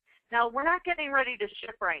measurement. Now, we're not getting ready to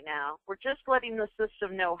ship right now. We're just letting the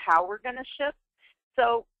system know how we're going to ship.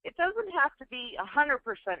 So it doesn't have to be 100%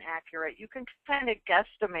 accurate. You can kind of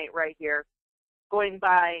guesstimate right here, going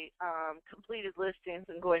by completed listings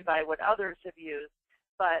and going by what others have used.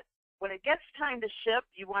 But when it gets time to ship,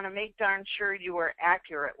 you want to make darn sure you are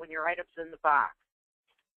accurate when your item's in the box.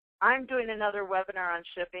 I'm doing another webinar on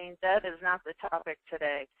shipping. That is not the topic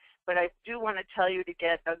today, but I do want to tell you to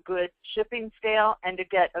get a good shipping scale and to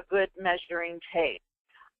get a good measuring tape.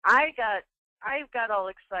 I got all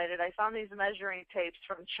excited. I found these measuring tapes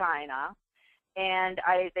from China, and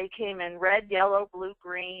they came in red, yellow, blue,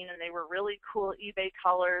 green, and they were really cool eBay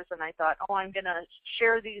colors, and I thought, oh, I'm going to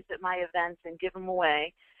share these at my events and give them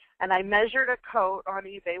away. And I measured a coat on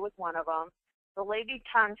eBay with one of them. The lady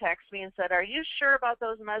contacts me and said, are you sure about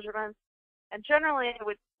those measurements? And generally I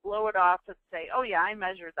would blow it off and say, oh yeah, I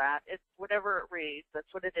measured that. It's whatever it reads,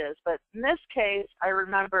 that's what it is. But in this case, I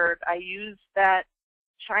remembered I used that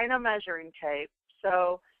China measuring tape.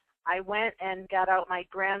 So I went and got out my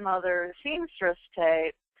grandmother's seamstress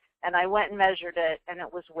tape, and I went and measured it, and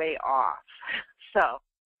it was way off. So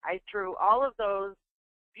I threw all of those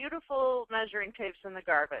beautiful measuring tapes in the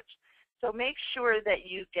garbage. So make sure that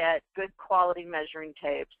you get good quality measuring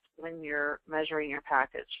tapes when you're measuring your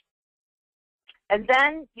package. And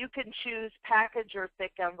then you can choose package or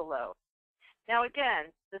thick envelope. Now again,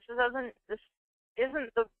 this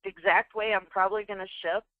isn't the exact way I'm probably going to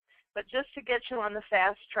ship, but just to get you on the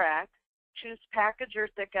fast track, choose package or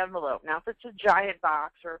thick envelope. Now if it's a giant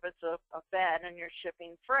box or if it's a bed and you're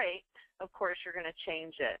shipping freight, of course you're going to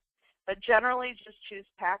change it. But generally just choose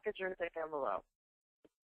package or thick envelope.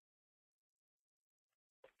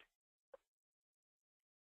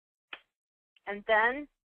 And then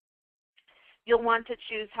you'll want to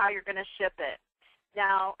choose how you're going to ship it.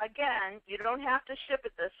 Now, again, you don't have to ship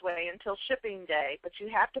it this way until shipping day, but you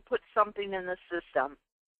have to put something in the system.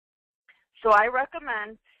 So I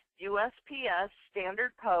recommend USPS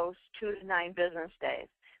Standard Post 2 to 9 business days.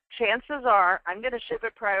 Chances are I'm going to ship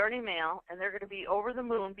it priority mail, and they're going to be over the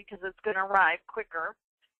moon because it's going to arrive quicker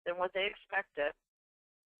than what they expected.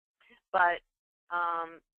 But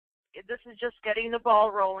this is just getting the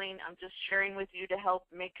ball rolling. I'm just sharing with you to help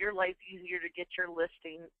make your life easier to get your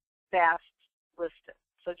listing fast listed.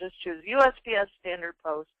 So just choose USPS Standard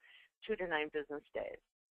Post 2 to 9 business days.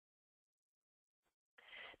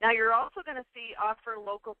 Now you're also going to see offer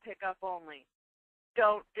local pickup only.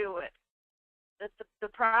 Don't do it. The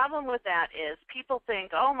problem with that is people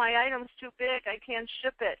think, oh, my item's too big, I can't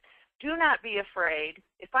ship it. Do not be afraid.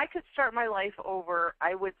 If I could start my life over,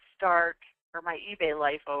 I would start, or my eBay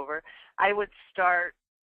life over, I would start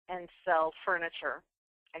and sell furniture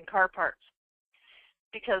and car parts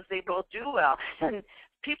because they both do well. And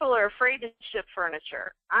people are afraid to ship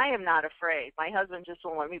furniture. I am not afraid. My husband just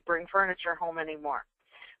won't let me bring furniture home anymore.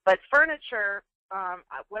 But furniture,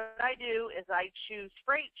 what I do is I choose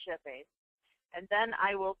freight shipping, and then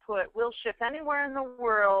I will put, we'll ship anywhere in the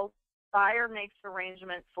world, buyer makes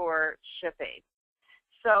arrangement for shipping.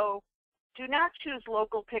 So do not choose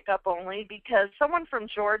local pickup only because someone from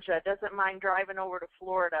Georgia doesn't mind driving over to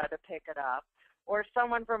Florida to pick it up, or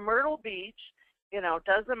someone from Myrtle Beach, you know,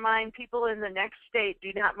 doesn't mind. People in the next state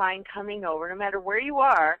do not mind coming over. No matter where you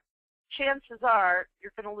are, chances are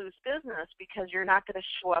you're going to lose business because you're not going to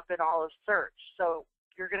show up in all of search. So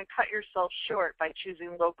you're going to cut yourself short by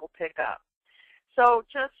choosing local pickup. So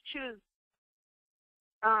just choose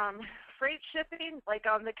freight shipping. Like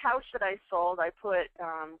on the couch that I sold, I put,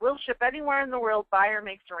 we'll ship anywhere in the world, buyer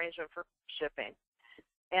makes arrangement for shipping.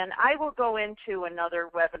 And I will go into another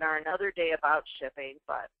webinar another day about shipping,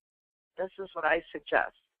 but this is what I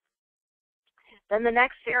suggest. Then the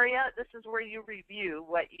next area, this is where you review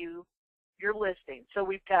what you're listing. So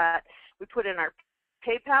we put in our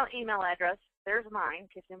PayPal email address. There's mine in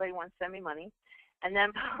case anybody wants to send me money. And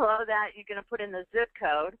then below that, you're going to put in the zip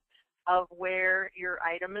code of where your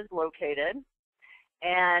item is located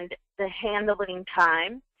and the handling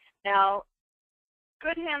time. Now,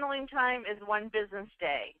 good handling time is 1 business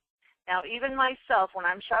day. Now, even myself, when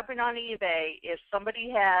I'm shopping on eBay, if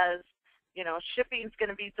somebody has, you know, shipping's going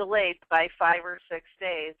to be delayed by 5 or 6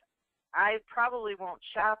 days, I probably won't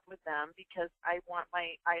shop with them because I want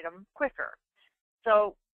my item quicker.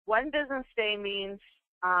 So 1 business day means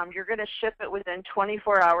you're going to ship it within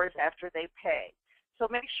 24 hours after they pay. So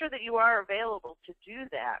make sure that you are available to do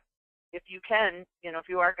that if you can, if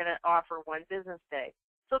you are going to offer 1 business day.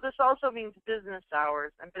 So this also means business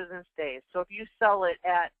hours and business days. So if you sell it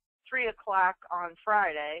at 3 o'clock on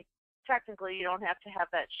Friday, technically you don't have to have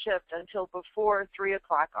that shipped until before 3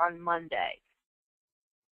 o'clock on Monday.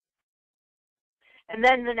 And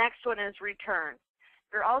then the next one is returns.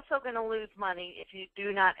 You're also going to lose money if you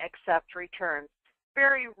do not accept returns.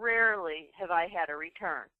 Very rarely have I had a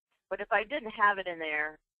return. But if I didn't have it in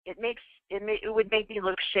there, it would make me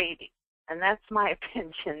look shady. And that's my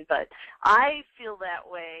opinion. But I feel that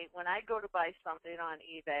way when I go to buy something on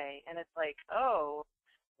eBay, and it's like, oh,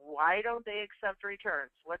 why don't they accept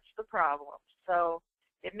returns? What's the problem? So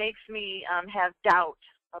it makes me have doubt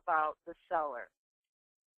about the seller.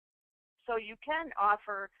 So you can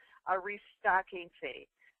offer a restocking fee.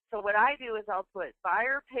 So what I do is I'll put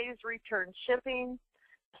buyer pays return shipping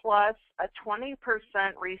plus a 20%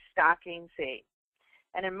 restocking fee.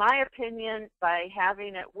 And in my opinion, by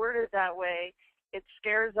having it worded that way, it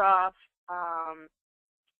scares off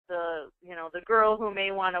the girl who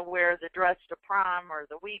may want to wear the dress to prom or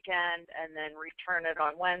the weekend and then return it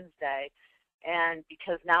on Wednesday, and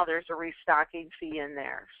because now there's a restocking fee in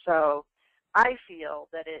there. So I feel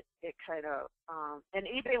that it kind of, and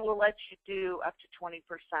eBay will let you do up to 20%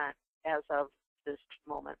 as of this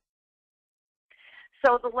moment.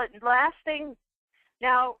 So the last thing,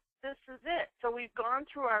 now this is it. So we've gone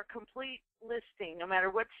through our complete listing, no matter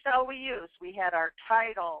what style we use. We had our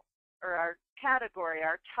title, or our category,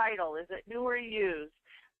 our title, is it new or used,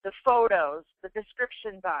 the photos, the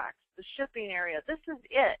description box, the shipping area. This is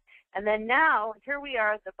it. And then now, here we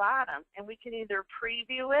are at the bottom, and we can either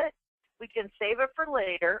preview it, we can save it for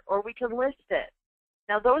later, or we can list it.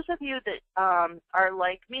 Now, those of you that are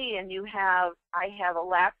like me and I have a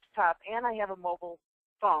laptop and I have a mobile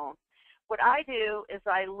phone, what I do is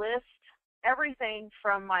I list everything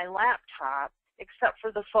from my laptop except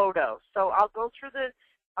for the photos. So I'll go through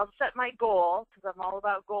I'll set my goal, because I'm all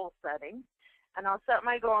about goal setting, and I'll set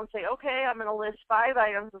my goal and say, okay, I'm going to list 5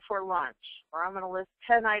 items before lunch, or I'm going to list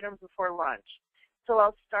 10 items before lunch. So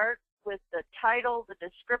I'll start with the title, the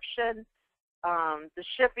description, the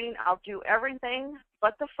shipping. I'll do everything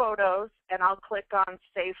but the photos, and I'll click on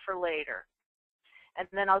Save for Later. And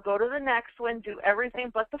then I'll go to the next one, do everything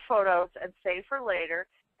but the photos, and Save for Later,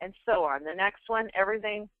 and so on. The next one,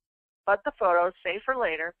 everything but the photos, Save for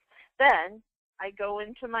Later. Then I go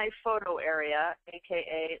into my photo area,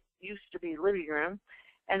 aka used to be living room,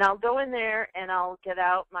 and I'll go in there and I'll get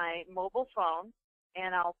out my mobile phone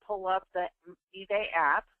and I'll pull up the eBay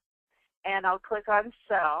app and I'll click on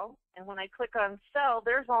Sell. And when I click on Sell,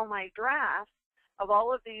 there's all my drafts of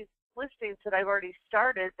all of these listings that I've already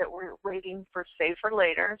started that we're waiting for Save for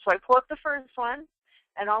Later. So I pull up the first one,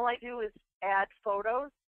 and all I do is add photos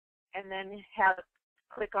and then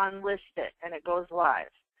click on List It, and it goes live.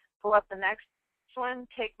 Pull up the next one,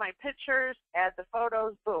 take my pictures, add the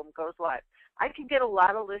photos, boom, goes live. I can get a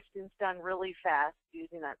lot of listings done really fast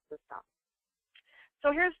using that system.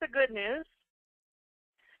 So here's the good news.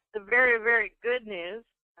 The very, very good news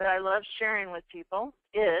that I love sharing with people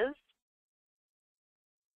is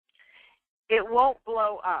it won't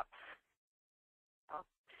blow up.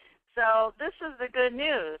 So this is the good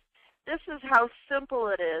news. This is how simple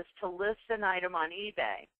it is to list an item on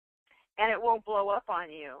eBay, and it won't blow up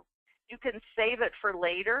on you. You can save it for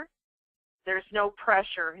later. There's no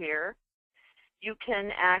pressure here. You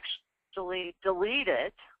can actually delete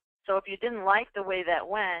it. So if you didn't like the way that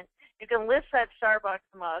went, you can list that Starbucks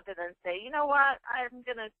mug and then say, you know what,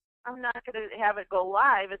 I'm not gonna have it go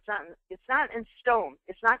live. It's not in stone.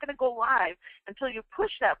 It's not gonna go live until you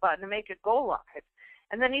push that button to make it go live.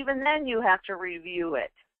 And then even then you have to review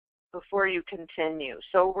it before you continue.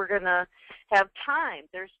 So we're gonna have time.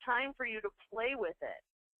 There's time for you to play with it.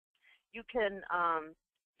 You can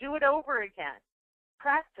do it over again.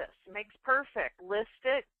 Practice makes perfect. List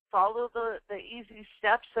it, follow the easy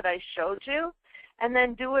steps that I showed you, and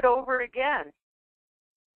then do it over again.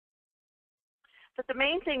 But the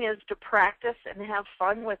main thing is to practice and have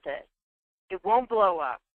fun with it. It won't blow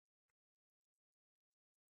up.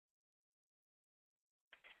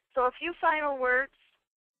 So a few final words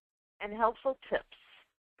and helpful tips.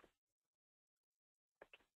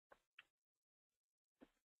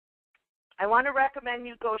 I want to recommend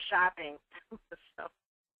you go shopping. So,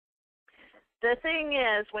 the thing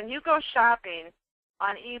is, when you go shopping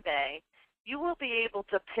on eBay, you will be able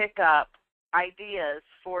to pick up ideas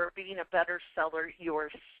for being a better seller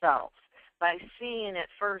yourself. by seeing it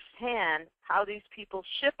firsthand how these people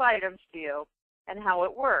ship items to you and how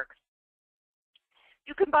it works.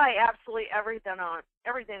 You can buy absolutely everything on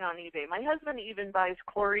eBay. My husband even buys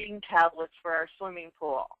chlorine tablets for our swimming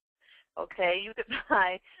pool. Okay, you could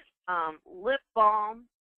buy lip balm.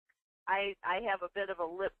 I have a bit of a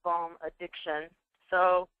lip balm addiction.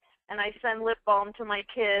 And I send lip balm to my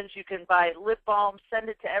kids. You can buy lip balm, send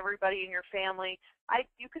it to everybody in your family.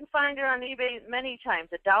 You can find it on eBay many times,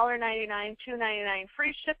 $1.99, $2.99,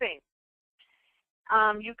 free shipping.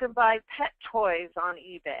 You can buy pet toys on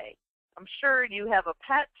eBay. I'm sure you have a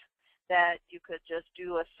pet that you could just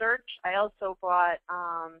do a search. I also bought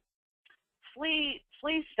flea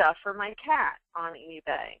stuff for my cat on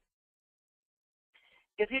eBay.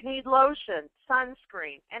 If you need lotion,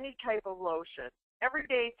 sunscreen, any type of lotion,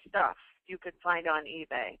 everyday stuff you can find on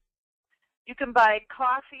eBay. You can buy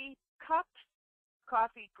coffee cups,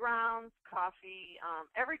 coffee grounds, coffee,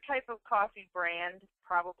 every type of coffee brand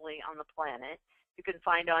probably on the planet you can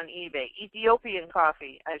find on eBay. Ethiopian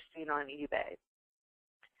coffee I've seen on eBay.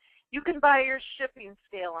 You can buy your shipping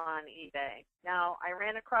scale on eBay. Now, I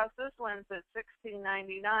ran across this one at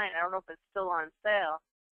 $16.99. I don't know if it's still on sale,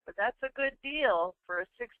 but that's a good deal for a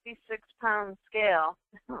 66-pound scale.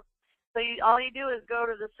 So all you do is go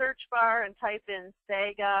to the search bar and type in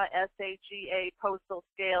SAGA, S-A-G-A, postal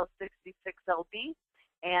scale 66LB,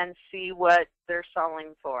 and see what they're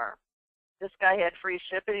selling for. This guy had free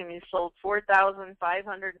shipping, and he sold 4,539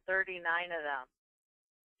 of them.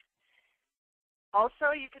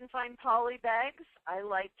 Also, you can find poly bags. I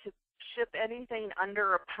like to ship anything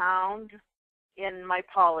under a pound in my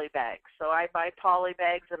poly bags. So I buy poly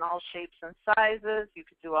bags in all shapes and sizes. You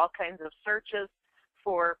can do all kinds of searches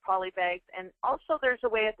for poly bags. And also there's a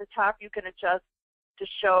way at the top you can adjust to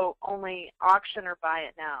show only auction or buy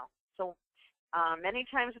it now. So many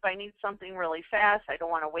times if I need something really fast, I don't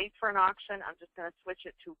want to wait for an auction, I'm just going to switch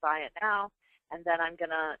it to buy it now, and then I'm going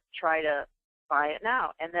to try to buy it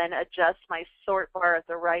now, and then adjust my sort bar at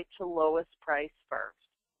the right to lowest price first.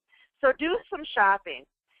 So do some shopping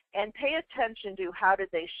and pay attention to how did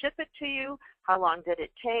they ship it to you, how long did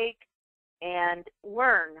it take, and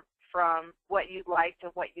learn from what you liked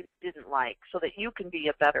and what you didn't like so that you can be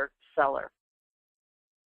a better seller.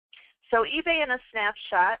 So eBay in a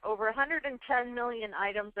snapshot, over 110 million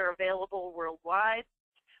items are available worldwide,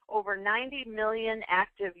 over 90 million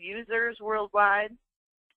active users worldwide,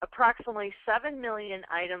 approximately 7 million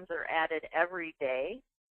items are added every day,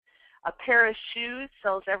 a pair of shoes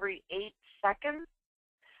sells every 8 seconds,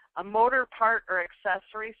 a motor part or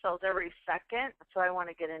accessory sells every second, so I want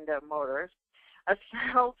to get into motors, a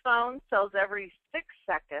cell phone sells every 6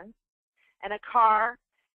 seconds, and a car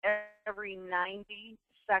every 90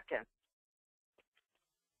 seconds.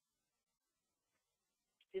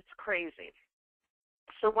 It's crazy.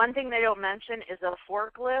 So one thing they don't mention is a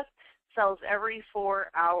forklift sells every 4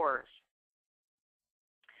 hours.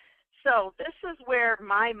 So this is where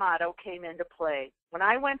my motto came into play. When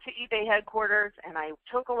I went to eBay headquarters and I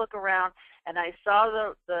took a look around and I saw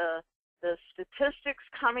the statistics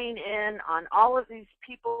coming in on all of these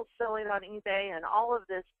people selling on eBay and all of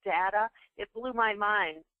this data, it blew my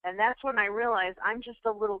mind. And that's when I realized I'm just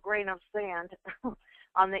a little grain of sand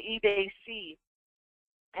on the eBay sea.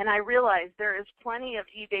 And I realized there is plenty of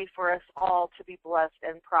eBay for us all to be blessed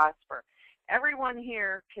and prosper. Everyone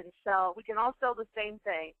here can sell. We can all sell the same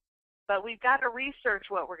thing, but we've got to research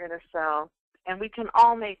what we're going to sell, and we can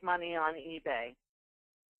all make money on eBay.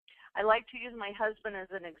 I like to use my husband as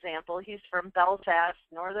an example. He's from Belfast,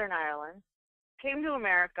 Northern Ireland, came to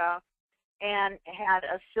America, and had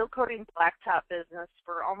a steel coating blacktop business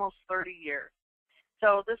for almost 30 years.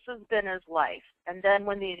 So this has been his life. And then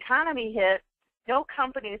when the economy hit, no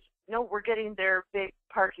companies were getting their big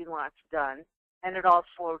parking lots done, and it all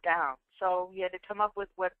slowed down. So he had to come up with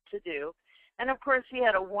what to do. And, of course, he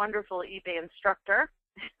had a wonderful eBay instructor.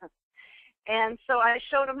 And so I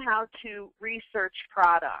showed him how to research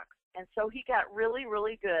products. And so he got really,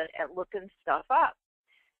 really good at looking stuff up.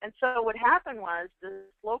 And so what happened was this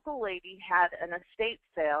local lady had an estate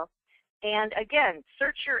sale. And, again,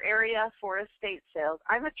 search your area for estate sales.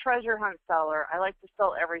 I'm a treasure hunt seller. I like to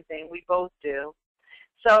sell everything. We both do.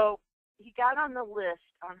 So he got on the list,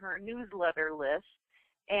 on her newsletter list,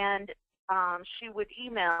 and she would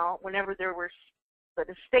email whenever there was the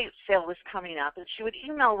estate sale was coming up, and she would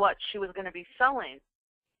email what she was going to be selling.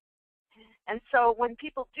 And so when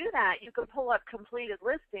people do that, you can pull up completed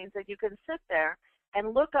listings, and you can sit there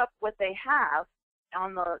and look up what they have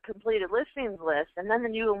on the completed listings list, and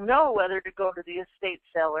then you'll know whether to go to the estate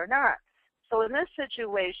sale or not. So in this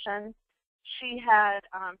situation, she had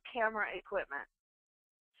camera equipment.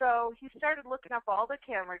 So he started looking up all the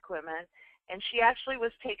camera equipment, and she actually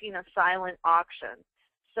was taking a silent auction.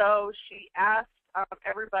 So she asked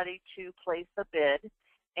everybody to place a bid,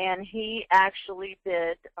 and he actually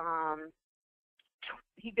bid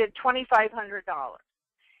 $2,500.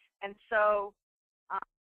 And so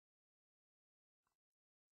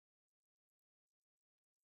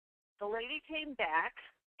the lady came back,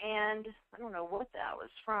 and I don't know what that was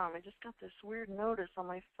from. I just got this weird notice on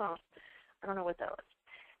my phone. I don't know what that was.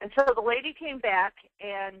 And so the lady came back,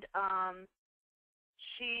 and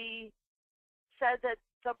she said that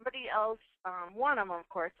somebody else won them, of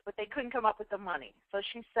course, but they couldn't come up with the money. So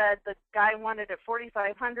she said the guy wanted it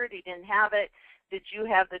 $4,500. He didn't have it. Did you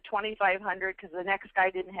have the $2,500? Because the next guy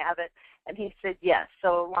didn't have it. And he said yes.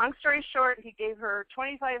 So long story short, he gave her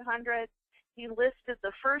 $2,500. He listed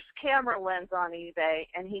the first camera lens on eBay,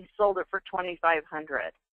 and he sold it for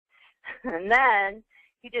 $2,500. And then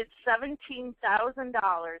he did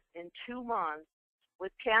 $17,000 in 2 months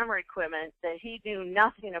with camera equipment that he knew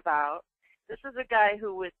nothing about. This is a guy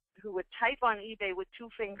who would type on eBay with 2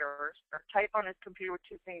 fingers, or type on his computer with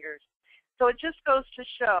 2 fingers. So it just goes to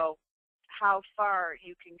show how far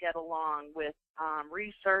you can get along with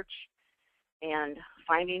research and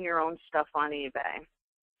finding your own stuff on eBay.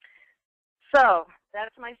 So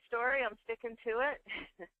that's my story. I'm sticking to it.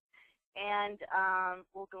 And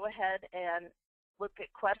we'll go ahead and look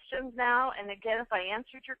at questions now. And again, if I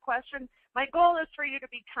answered your question, my goal is for you to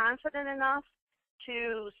be confident enough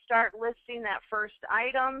to start listing that first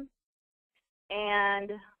item.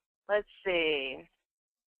 And let's see.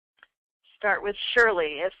 Start with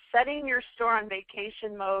Shirley. If setting your store on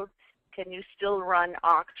vacation mode, can you still run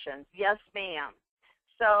auctions? Yes, ma'am.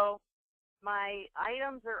 So my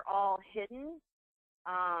items are all hidden.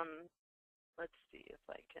 Let's see if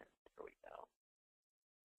I can. There we go.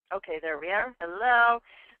 Okay, there we are. Hello.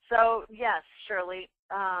 So yes, Shirley.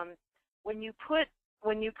 When you put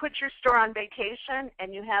your store on vacation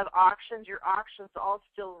and you have auctions, your auctions all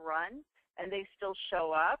still run and they still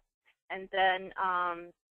show up. And then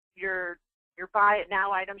your buy it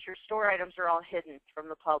now items, your store items are all hidden from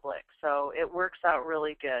the public. So it works out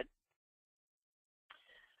really good.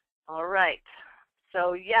 All right.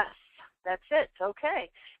 So yes, that's it.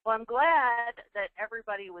 Okay. Well, I'm glad that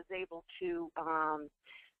everybody was able to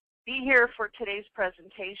be here for today's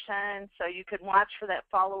presentation. So you can watch for that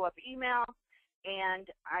follow-up email, and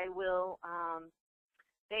I will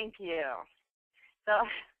thank you. So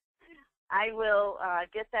I will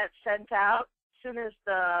get that sent out as soon as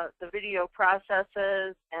the video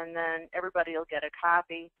processes, and then everybody will get a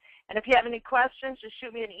copy. And if you have any questions, just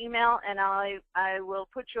shoot me an email, and I will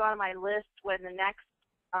put you on my list when the next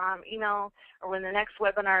email or when the next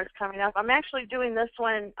webinar is coming up. I'm actually doing this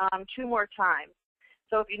one 2 more times.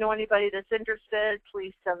 So if you know anybody that's interested,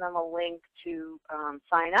 please send them a link to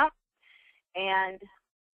sign up. And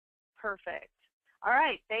perfect. All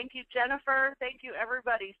right. Thank you, Jennifer. Thank you,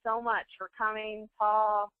 everybody, so much for coming.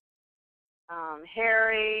 Paul,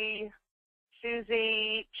 Harry,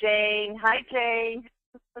 Susie, Jane. Hi, Jane.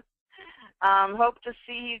 Hope to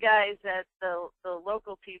see you guys at the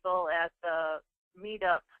local people at the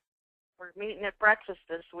meetup. We're meeting at breakfast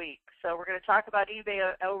this week. So we're going to talk about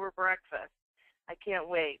eBay over breakfast. I can't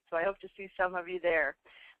wait. So I hope to see some of you there.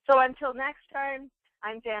 So until next time,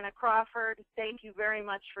 I'm Danna Crawford. Thank you very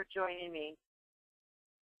much for joining me.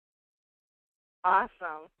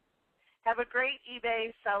 Awesome. Have a great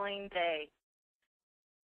eBay selling day.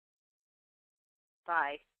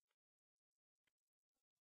 Bye.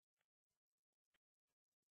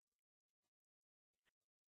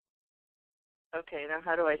 Okay, now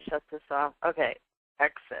how do I shut this off? Okay,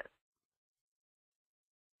 exit.